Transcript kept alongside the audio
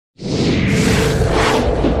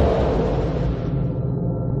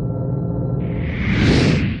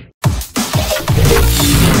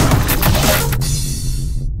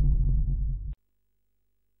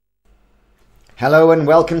Hello and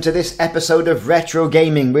welcome to this episode of Retro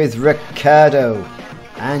Gaming with Ricardo.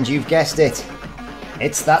 And you've guessed it,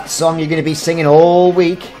 it's that song you're going to be singing all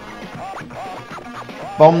week.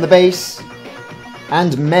 Bomb the Bass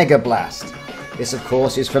and Megablast. This of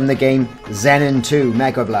course is from the game Xenon 2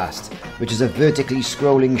 Megablast, which is a vertically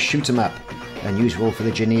scrolling shoot 'em up. Unusual for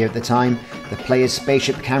the genre at the time, the player's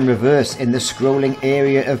spaceship can reverse in the scrolling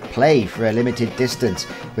area of play for a limited distance,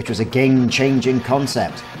 which was a game-changing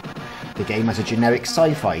concept. The game has a generic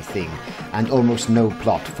sci-fi theme and almost no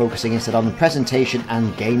plot, focusing instead on presentation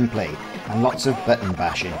and gameplay, and lots of button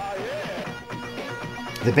bashing.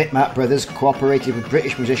 The Bitmap Brothers cooperated with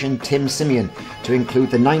British musician Tim Simeon to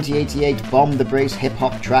include the 1988 Bomb the Brace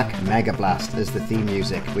hip-hop track Megablast as the theme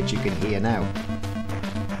music, which you can hear now.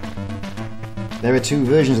 There are two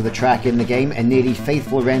versions of the track in the game, a nearly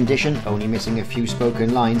faithful rendition, only missing a few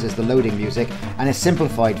spoken lines as the loading music, and a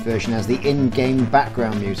simplified version as the in-game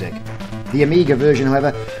background music. The Amiga version,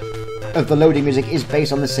 however, of the loading music is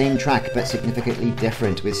based on the same track, but significantly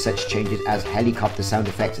different, with such changes as helicopter sound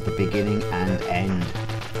effects at the beginning and end.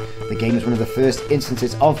 The game is one of the first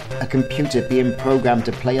instances of a computer being programmed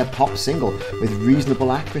to play a pop single with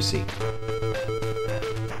reasonable accuracy.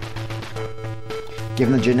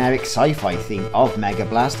 Given the generic sci-fi theme of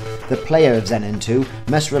Megablast, the player of Xenon 2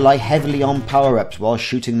 must rely heavily on power-ups while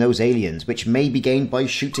shooting those aliens, which may be gained by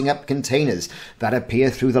shooting up containers that appear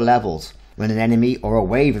through the levels. When an enemy or a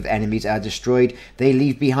wave of enemies are destroyed, they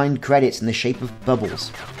leave behind credits in the shape of bubbles.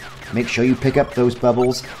 Make sure you pick up those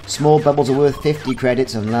bubbles. Small bubbles are worth 50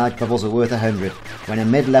 credits and large bubbles are worth 100. When a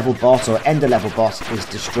mid-level boss or end-level boss is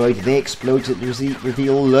destroyed, they explode to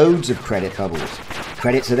reveal loads of credit bubbles.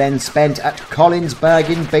 Credits are then spent at Colin's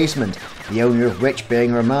Bargain Basement, the owner of which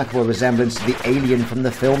bearing a remarkable resemblance to the alien from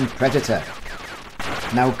the film Predator.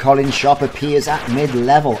 Now Colin's shop appears at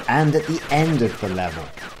mid-level and at the end of the level.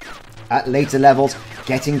 At later levels,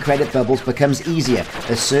 getting credit bubbles becomes easier,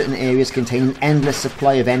 as certain areas contain an endless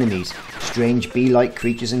supply of enemies, strange bee-like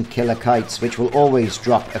creatures and killer kites, which will always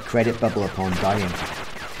drop a credit bubble upon dying.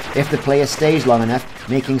 If the player stays long enough,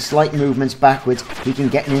 making slight movements backwards, he can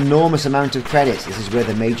get an enormous amount of credits. This is where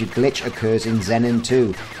the major glitch occurs in Xenon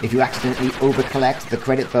 2. If you accidentally overcollect the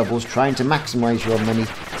credit bubbles trying to maximise your money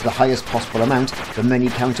to the highest possible amount, the money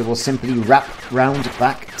counter will simply wrap round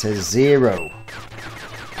back to zero.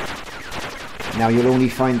 Now you'll only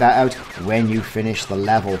find that out when you finish the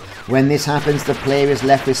level. When this happens, the player is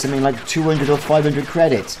left with something like 200 or 500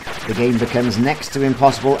 credits. The game becomes next to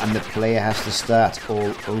impossible and the player has to start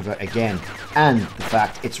all over again. And the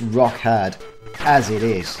fact it's rock hard, as it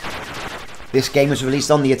is. This game was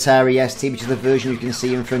released on the Atari ST, which is the version you can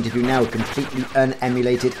see in front of you now, completely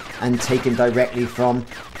unemulated and taken directly from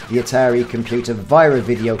the Atari computer via a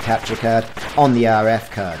video capture card on the RF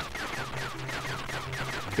card.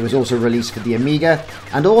 It was also released for the Amiga,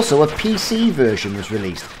 and also a PC version was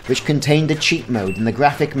released, which contained a cheat mode in the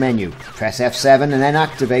graphic menu. Press F7 and then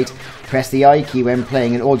activate. Press the I key when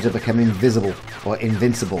playing in order to become invisible, or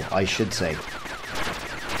invincible, I should say.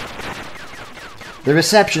 The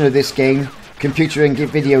reception of this game, computer and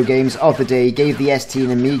video games of the day, gave the ST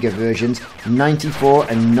and Amiga versions 94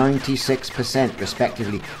 and 96%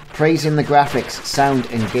 respectively, praising the graphics, sound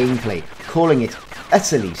and gameplay, calling it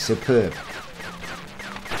utterly superb.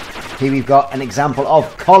 Here we've got an example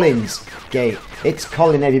of Colin's game. It's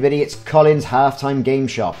Colin, everybody. It's Colin's halftime game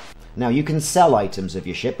shop. Now, you can sell items of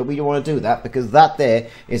your ship, but we don't want to do that because that there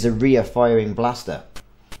is a rear-firing blaster.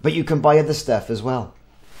 But you can buy other stuff as well.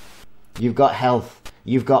 You've got health.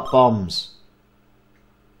 You've got bombs.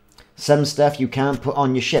 Some stuff you can't put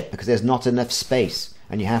on your ship because there's not enough space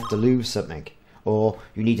and you have to lose something. Or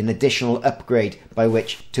you need an additional upgrade by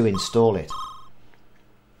which to install it.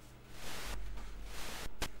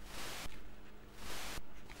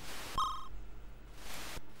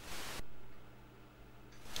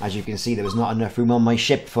 As you can see, there was not enough room on my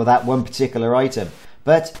ship for that one particular item.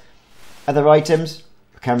 But other items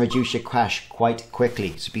can reduce your cash quite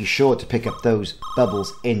quickly, so be sure to pick up those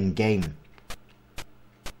bubbles in-game.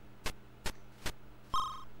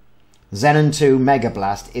 Xenon 2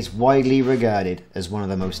 Megablast is widely regarded as one of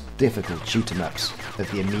the most difficult shoot-em-ups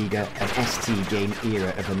of the Amiga and ST game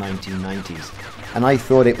era of the 1990s. And I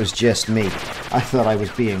thought it was just me. I thought I was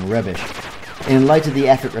being rubbish. In light of the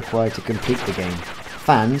effort required to complete the game,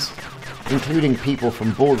 fans, including people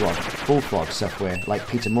from Bullfrog software like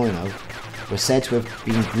Peter Molyneux, were said to have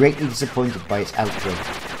been greatly disappointed by its output.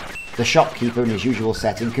 The shopkeeper in his usual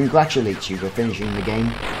setting congratulates you for finishing the game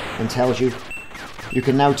and tells you you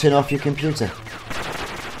can now turn off your computer.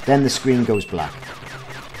 Then the screen goes black,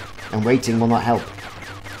 and waiting will not help.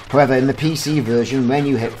 However, in the PC version, when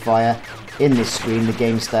you hit fire, In this screen, the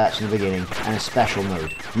game starts from the beginning, and a special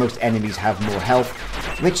mode. Most enemies have more health,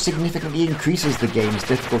 which significantly increases the game's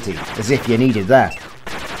difficulty, as if you needed that.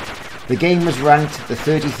 The game was ranked the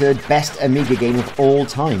 33rd best Amiga game of all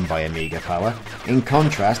time by Amiga Power. In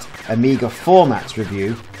contrast, Amiga Format's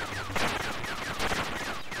review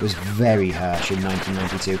was very harsh in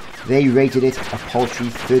 1992. They rated it a paltry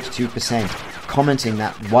 32%, commenting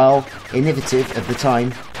that while innovative at the time,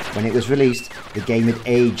 when it was released, the game had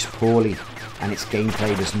aged poorly and its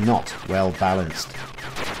gameplay was not well balanced.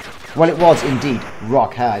 Well, it was indeed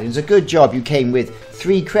rock hard. It was a good job you came with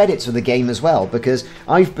 3 credits for the game as well, because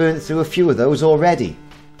I've burnt through a few of those already.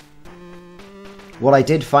 What I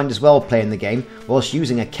did find as well playing the game, whilst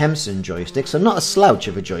using a Kempson joystick, so not a slouch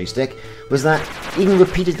of a joystick, was that even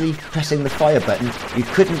repeatedly pressing the fire button, you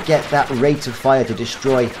couldn't get that rate of fire to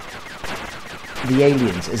destroy the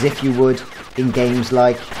aliens as if you would in games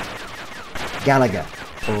like Galaga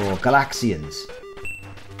or Galaxians.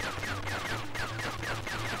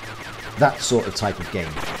 That sort of type of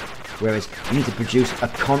game. Whereas you need to produce a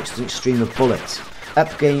constant stream of bullets.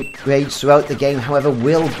 Upgrades throughout the game, however,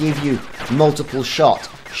 will give you multiple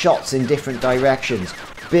shots in different directions,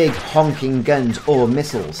 big honking guns or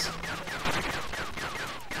missiles.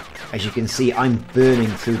 As you can see, I'm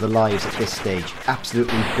burning through the lives at this stage,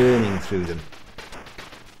 absolutely burning through them.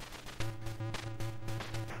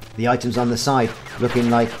 The items on the side looking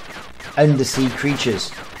like undersea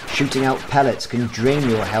creatures shooting out pellets can drain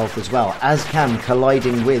your health as well, as can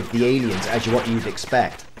colliding with the aliens as what you'd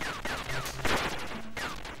expect.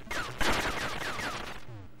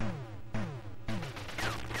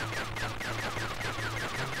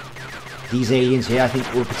 These aliens here I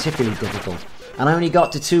think were particularly difficult, and I only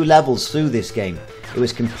got to 2 levels through this game. It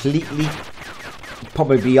was completely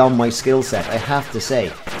probably beyond my skill set, I have to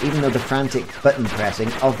say. Even though the frantic button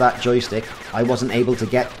pressing of that joystick, I wasn't able to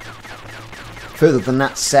get further than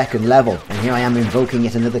that 2nd level, and here I am invoking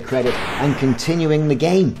yet another credit and continuing the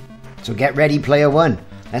game. So get ready, player 1.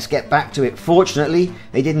 Let's get back to it. Fortunately,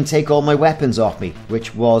 they didn't take all my weapons off me,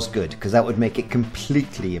 which was good, because that would make it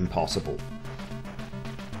completely impossible.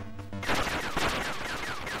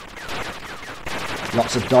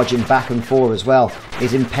 Lots of dodging back and forth as well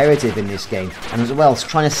is imperative in this game, and as well as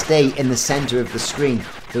trying to stay in the centre of the screen,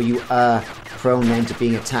 though you are prone then to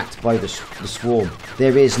being attacked by the swarm.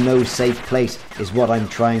 There is no safe place, is what I'm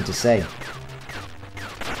trying to say.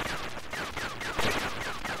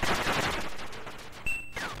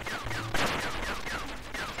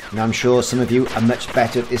 Now I'm sure some of you are much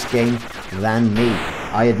better at this game than me.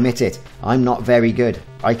 I admit it, I'm not very good.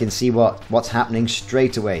 I can see what's happening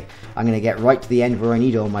straight away. I'm going to get right to the end where I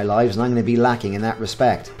need all my lives, and I'm going to be lacking in that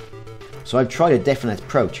respect. So I've tried a different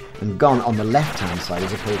approach and gone on the left hand side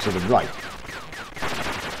as opposed to the right.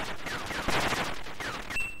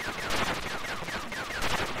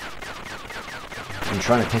 I'm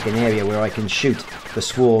trying to pick an area where I can shoot the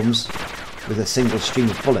swarms with a single stream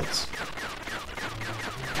of bullets.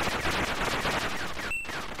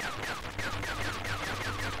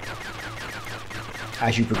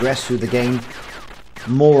 As you progress through the game,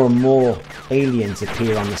 more and more aliens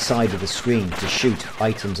appear on the side of the screen to shoot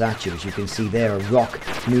items at you. As you can see there, a rock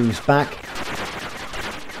moves back,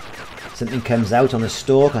 something comes out on a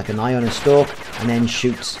stalk, like an eye on a stalk, and then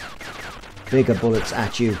shoots bigger bullets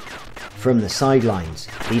at you from the sidelines.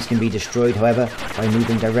 These can be destroyed, however, by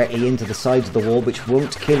moving directly into the sides of the wall, which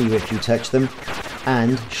won't kill you if you touch them,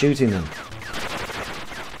 and shooting them.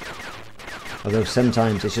 Although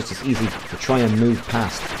sometimes it's just as easy to try and move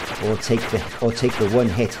past or take the one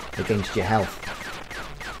hit against your health.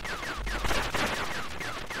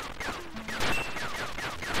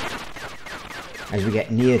 As we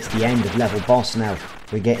get near to the end of level boss now,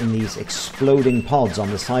 we're getting these exploding pods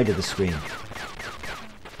on the side of the screen.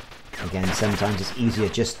 Again, sometimes it's easier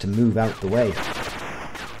just to move out the way.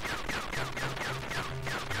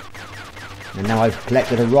 And now I've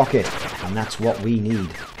collected a rocket, and that's what we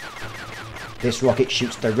need. This rocket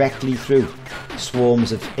shoots directly through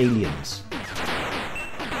swarms of aliens,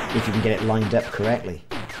 if you can get it lined up correctly.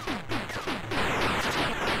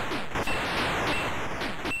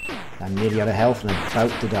 I'm nearly out of health and I'm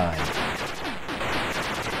about to die.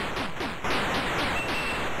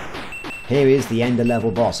 Here is the end of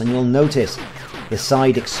level boss, and you'll notice the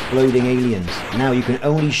side exploding aliens. Now you can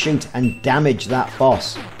only shoot and damage that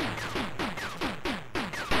boss.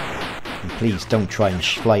 Please don't try and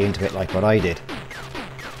fly into it like what I did.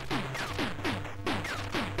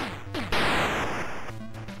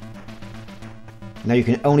 Now you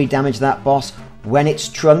can only damage that boss when its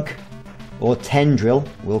trunk, or tendril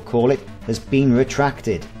we'll call it, has been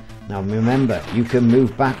retracted. Now remember, you can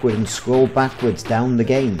move backward and scroll backwards down the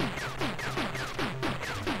game.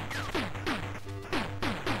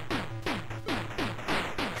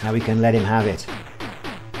 Now we can let him have it.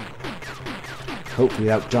 Hopefully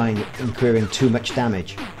without dying, incurring too much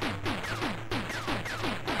damage.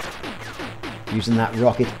 Using that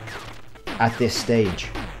rocket at this stage.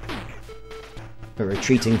 But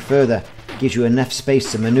retreating further gives you enough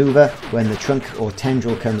space to maneuver when the trunk or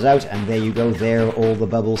tendril comes out, and there you go, there are all the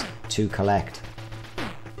bubbles to collect.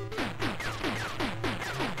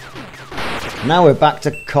 Now we're back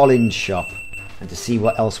to Colin's shop, and to see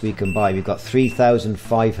what else we can buy. We've got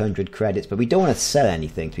 3,500 credits, but we don't want to sell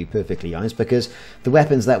anything, to be perfectly honest, because the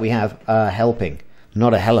weapons that we have are helping.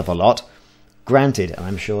 Not a hell of a lot. Granted, and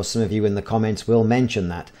I'm sure some of you in the comments will mention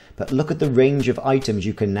that, but look at the range of items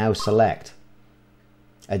you can now select.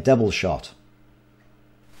 A double shot.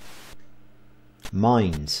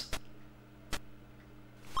 Mines.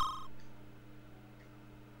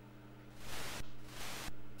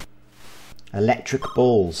 Electric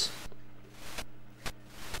balls.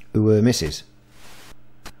 Ooh, misses.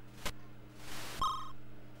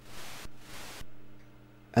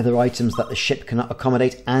 Other items that the ship cannot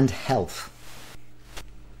accommodate, and health.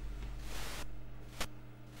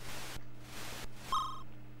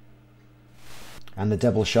 And the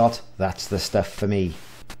double shot, that's the stuff for me.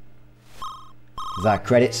 That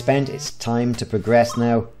credit spent, it's time to progress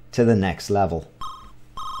now to the next level.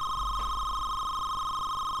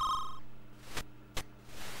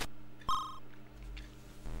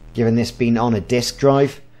 Given this being on a disk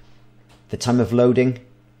drive, the time of loading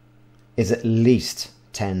is at least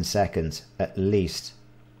 10 seconds, at least.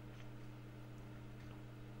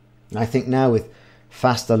 And I think now with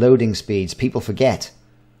faster loading speeds, people forget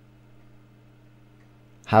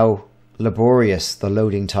how laborious the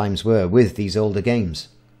loading times were with these older games.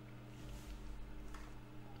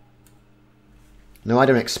 Now I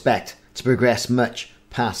don't expect to progress much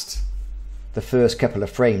past the first couple of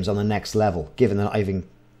frames on the next level, given that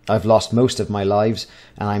I've lost most of my lives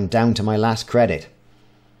and I'm down to my last credit.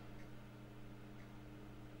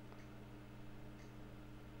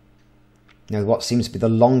 Now what seems to be the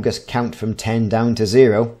longest count from 10 down to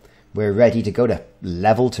 0, we're ready to go to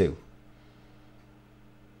level 2.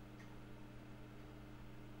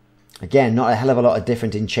 Again, not a hell of a lot of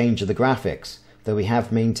different in change of the graphics, though we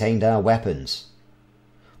have maintained our weapons.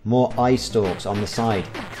 More eye stalks on the side,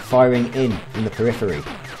 firing in from the periphery.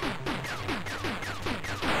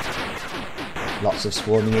 Lots of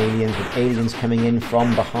swarming aliens, with aliens coming in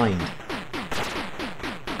from behind.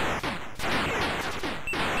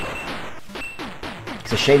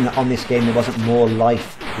 It's a shame that on this game there wasn't more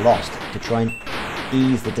life lost to try and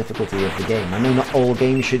ease the difficulty of the game. I know not all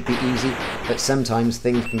games should be easy, but sometimes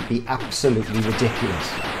things can be absolutely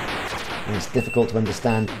ridiculous. And it's difficult to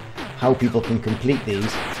understand how people can complete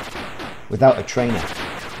these without a trainer.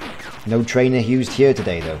 No trainer used here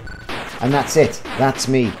today though. And that's it, that's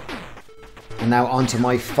me. And now on to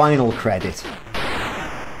my final credit.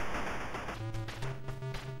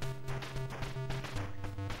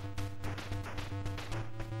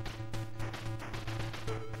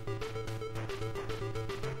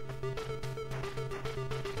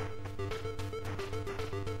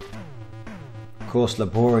 Of course,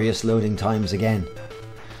 laborious loading times again.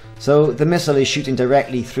 So the missile is shooting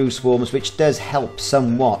directly through swarms, which does help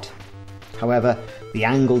somewhat. However, the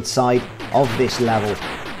angled side of this level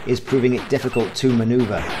is proving it difficult to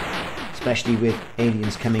maneuver, especially with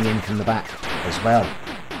aliens coming in from the back as well.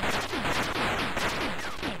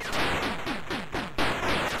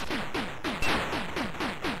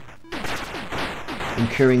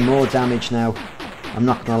 Incurring more damage now. I'm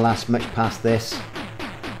not going to last much past this.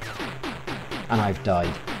 And I've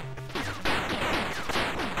died.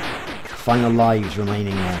 Final lives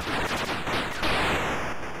remaining now.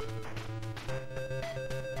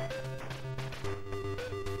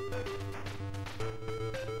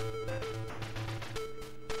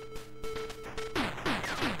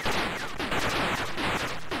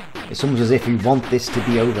 It's almost as if we want this to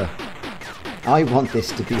be over. I want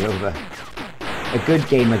this to be over. A good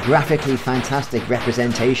game, a graphically fantastic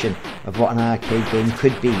representation of what an arcade game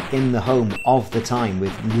could be in the home of the time,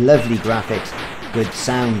 with lovely graphics, good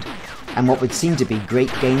sound, and what would seem to be great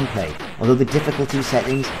gameplay, although the difficulty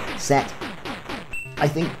settings set, I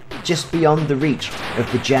think, just beyond the reach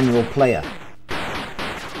of the general player.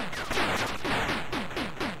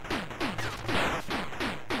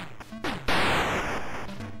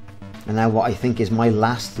 And now what I think is my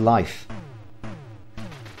last life.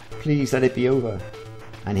 Please let it be over.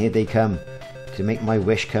 And here they come to make my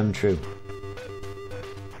wish come true.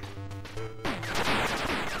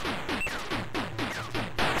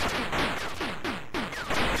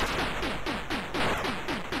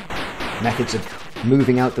 Methods of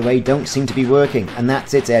moving out the way don't seem to be working. And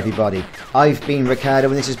that's it, everybody. I've been Ricardo,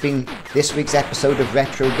 and this has been this week's episode of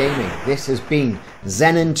Retro Gaming. This has been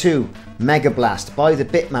Xenon 2 Megablast by the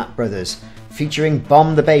Bitmap Brothers, featuring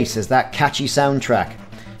Bomb the Bass as that catchy soundtrack.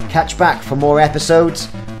 Catch back for more episodes,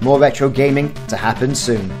 more retro gaming to happen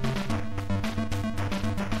soon.